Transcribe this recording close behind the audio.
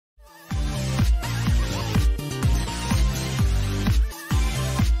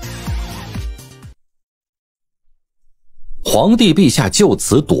皇帝陛下就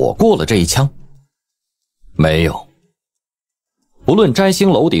此躲过了这一枪？没有。不论摘星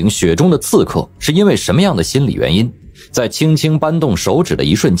楼顶雪中的刺客是因为什么样的心理原因，在轻轻搬动手指的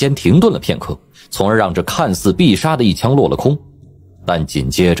一瞬间停顿了片刻，从而让这看似必杀的一枪落了空。但紧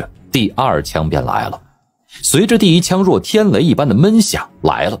接着第二枪便来了，随着第一枪若天雷一般的闷响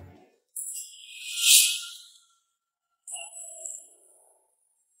来了。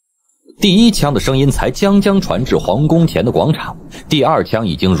第一枪的声音才将将传至皇宫前的广场，第二枪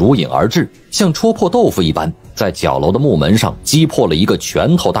已经如影而至，像戳破豆腐一般，在角楼的木门上击破了一个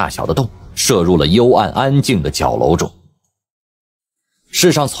拳头大小的洞，射入了幽暗安静的角楼中。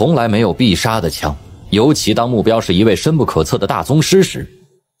世上从来没有必杀的枪，尤其当目标是一位深不可测的大宗师时。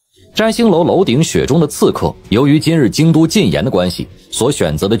摘星楼楼顶雪中的刺客，由于今日京都禁严的关系，所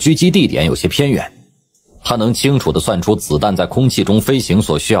选择的狙击地点有些偏远。他能清楚地算出子弹在空气中飞行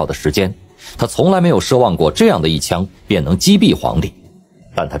所需要的时间，他从来没有奢望过这样的一枪便能击毙皇帝，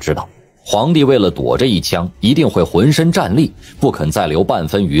但他知道皇帝为了躲这一枪一定会浑身战栗，不肯再留半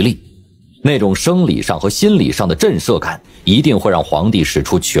分余力。那种生理上和心理上的震慑感一定会让皇帝使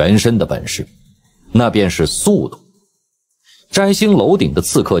出全身的本事，那便是速度。摘星楼顶的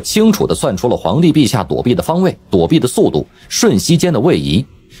刺客清楚地算出了皇帝陛下躲避的方位、躲避的速度、瞬息间的位移，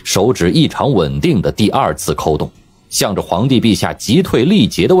手指异常稳定的第二次扣动，向着皇帝陛下急退力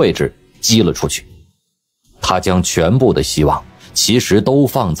竭的位置击了出去。他将全部的希望其实都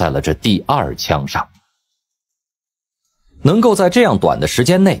放在了这第二枪上。能够在这样短的时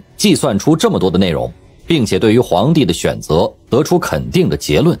间内计算出这么多的内容，并且对于皇帝的选择得出肯定的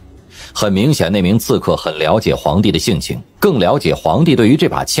结论，很明显那名刺客很了解皇帝的性情，更了解皇帝对于这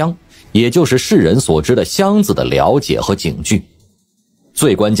把枪，也就是世人所知的箱子的了解和警惧。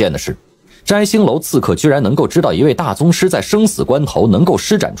最关键的是，摘星楼刺客居然能够知道一位大宗师在生死关头能够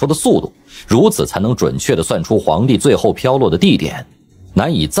施展出的速度，如此才能准确地算出皇帝最后飘落的地点，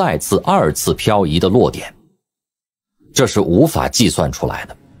难以再次二次漂移的落点。这是无法计算出来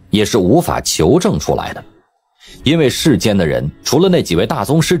的，也是无法求证出来的。因为世间的人除了那几位大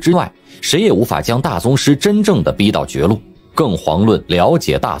宗师之外，谁也无法将大宗师真正的逼到绝路，更遑论了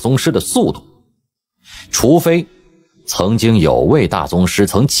解大宗师的速度。除非曾经有位大宗师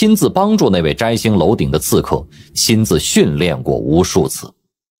曾亲自帮助那位摘星楼顶的刺客，亲自训练过无数次。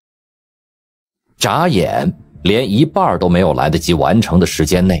眨眼连一半都没有来得及完成的时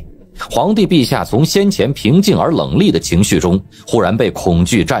间内，皇帝陛下从先前平静而冷厉的情绪中忽然被恐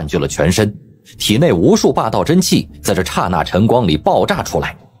惧占据了全身，体内无数霸道真气在这刹那晨光里爆炸出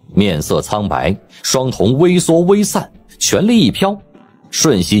来，面色苍白，双瞳微缩微散，全力一飘，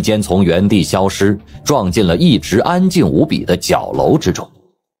瞬息间从原地消失，撞进了一直安静无比的角楼之中。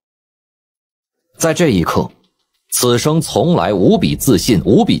在这一刻，此生从来无比自信、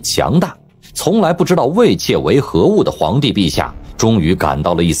无比强大，从来不知道畏怯为何物的皇帝陛下，终于感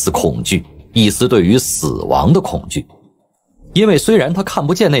到了一丝恐惧，一丝对于死亡的恐惧。因为虽然他看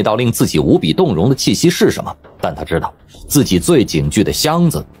不见那道令自己无比动容的气息是什么，但他知道自己最警惧的箱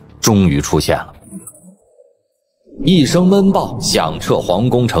子终于出现了。一声闷爆响彻皇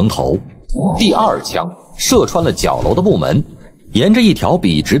宫城头，第二枪射穿了角楼的木门，沿着一条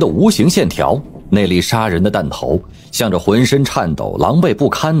笔直的无形线条，那粒杀人的弹头向着浑身颤抖、狼狈不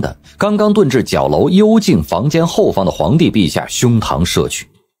堪的刚刚遁至角楼幽静房间后方的皇帝陛下胸膛射去。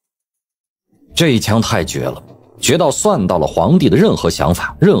这一枪太绝了，绝到算到了皇帝的任何想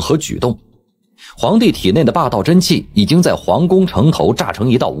法、任何举动。皇帝体内的霸道真气已经在皇宫城头炸成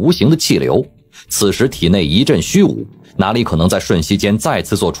一道无形的气流，此时体内一阵虚无，哪里可能在瞬息间再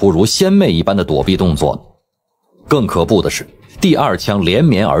次做出如仙魅一般的躲避动作呢？更可怖的是，第二枪连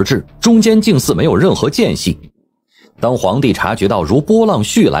绵而至，中间竟似没有任何间隙。当皇帝察觉到如波浪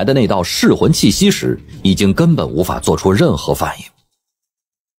蓄来的那道噬魂气息时，已经根本无法做出任何反应。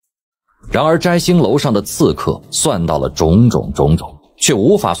然而摘星楼上的刺客算到了种种，却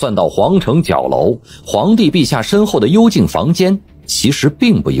无法算到皇城角楼，皇帝陛下身后的幽静房间其实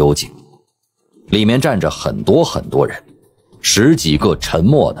并不幽静，里面站着很多人，十几个沉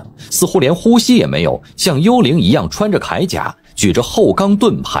默的，似乎连呼吸也没有，像幽灵一样穿着铠甲，举着厚钢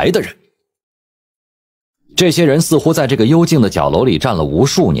盾牌的人。这些人似乎在这个幽静的角楼里站了无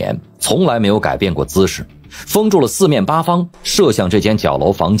数年，从来没有改变过姿势，封住了四面八方射向这间角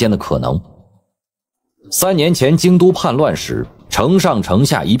楼房间的可能。3年前京都叛乱时，城上城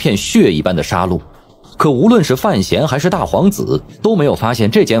下一片血一般的杀戮，可无论是范闲还是大皇子都没有发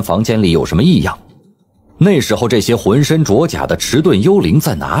现这间房间里有什么异样。那时候这些浑身着甲的迟钝幽灵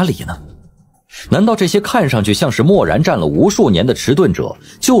在哪里呢？难道这些看上去像是默然站了无数年的迟钝者，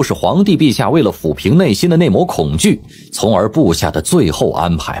就是皇帝陛下为了抚平内心的那抹恐惧，从而布下的最后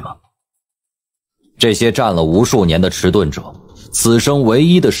安排吗？这些战了无数年的迟钝者，此生唯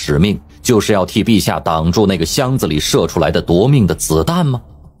一的使命就是要替陛下挡住那个箱子里射出来的夺命的子弹吗？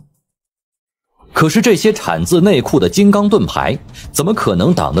可是这些产自内库的金刚盾牌，怎么可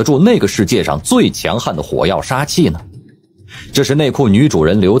能挡得住那个世界上最强悍的火药杀器呢？这是内库女主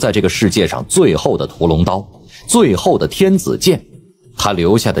人留在这个世界上最后的屠龙刀，最后的天子剑，她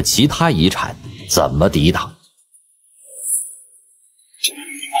留下的其他遗产怎么抵挡？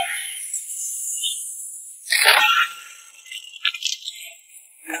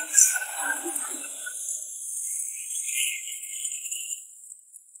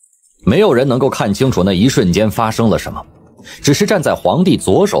没有人能够看清楚那一瞬间发生了什么，只是站在皇帝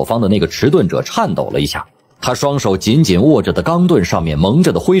左手方的那个迟钝者颤抖了一下，他双手紧紧握着的钢盾上面蒙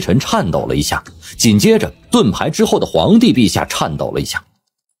着的灰尘颤抖了一下，紧接着盾牌之后的皇帝陛下颤抖了一下。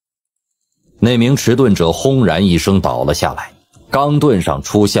那名迟钝者轰然一声倒了下来，钢盾上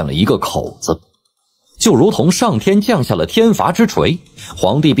出现了一个口子，就如同上天降下了天罚之锤，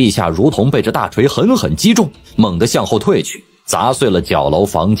皇帝陛下如同被这大锤狠狠击中，猛地向后退去，砸碎了角楼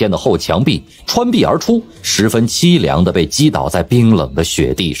房间的后墙壁，穿壁而出，十分凄凉地被击倒在冰冷的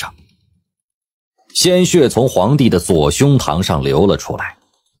雪地上。鲜血从皇帝的左胸膛上流了出来。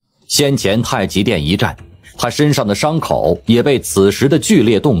先前太极殿一战，他身上的伤口也被此时的剧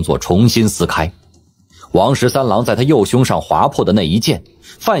烈动作重新撕开。王13郎在他右胸上划破的那一剑，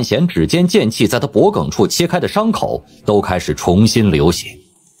范闲指尖剑气在他脖颈处切开的伤口都开始重新流血，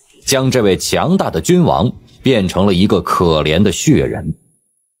将这位强大的君王变成了一个可怜的血人。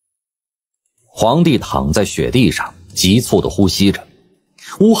皇帝躺在雪地上，急促地呼吸着，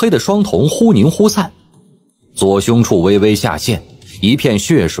乌黑的双瞳忽凝忽散，左胸处微微下陷，一片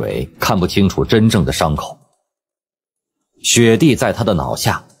血水，看不清楚真正的伤口。雪地在他的脑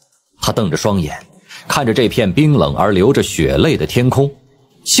下，他瞪着双眼，看着这片冰冷而流着血泪的天空，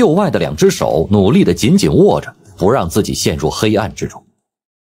袖外的两只手努力地紧紧握着，不让自己陷入黑暗之中。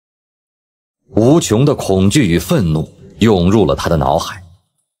无穷的恐惧与愤怒涌入了他的脑海。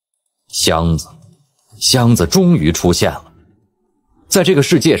箱子终于出现了。在这个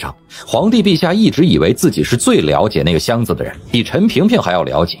世界上，皇帝陛下一直以为自己是最了解那个箱子的人，比陈萍萍还要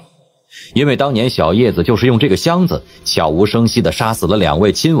了解。因为当年小叶子就是用这个箱子悄无声息地杀死了2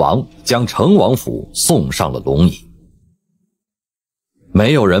位亲王，将成王府送上了龙椅。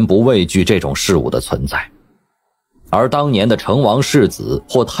没有人不畏惧这种事物的存在，而当年的成王世子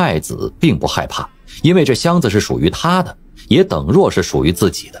或太子并不害怕，因为这箱子是属于他的，也等若是属于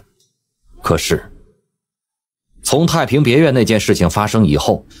自己的。可是从太平别院那件事情发生以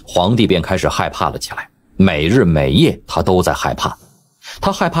后，皇帝便开始害怕了起来，每日每夜他都在害怕。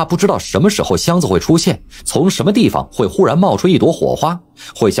他害怕不知道什么时候箱子会出现，从什么地方会忽然冒出一朵火花，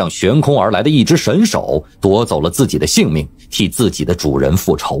会像悬空而来的一只神手夺走了自己的性命，替自己的主人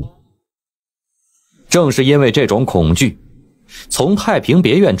复仇。正是因为这种恐惧，从太平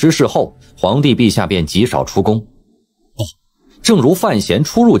别院之事后，皇帝陛下便极少出宫。正如范闲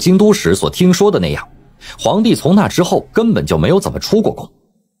出入京都时所听说的那样，皇帝从那之后根本就没有怎么出过宫。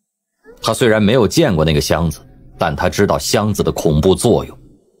他虽然没有见过那个箱子，但他知道箱子的恐怖作用。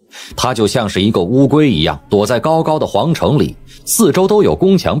它就像是一个乌龟一样，躲在高高的皇城里，四周都有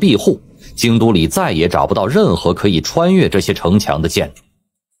宫墙庇护，京都里再也找不到任何可以穿越这些城墙的建筑。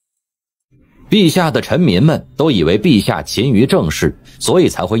陛下的臣民们都以为陛下勤于政事，所以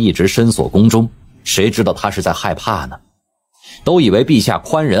才会一直深锁宫中，谁知道他是在害怕呢？都以为陛下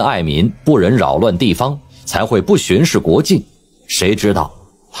宽仁爱民，不忍扰乱地方，才会不巡视国境，谁知道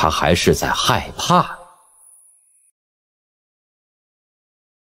他还是在害怕。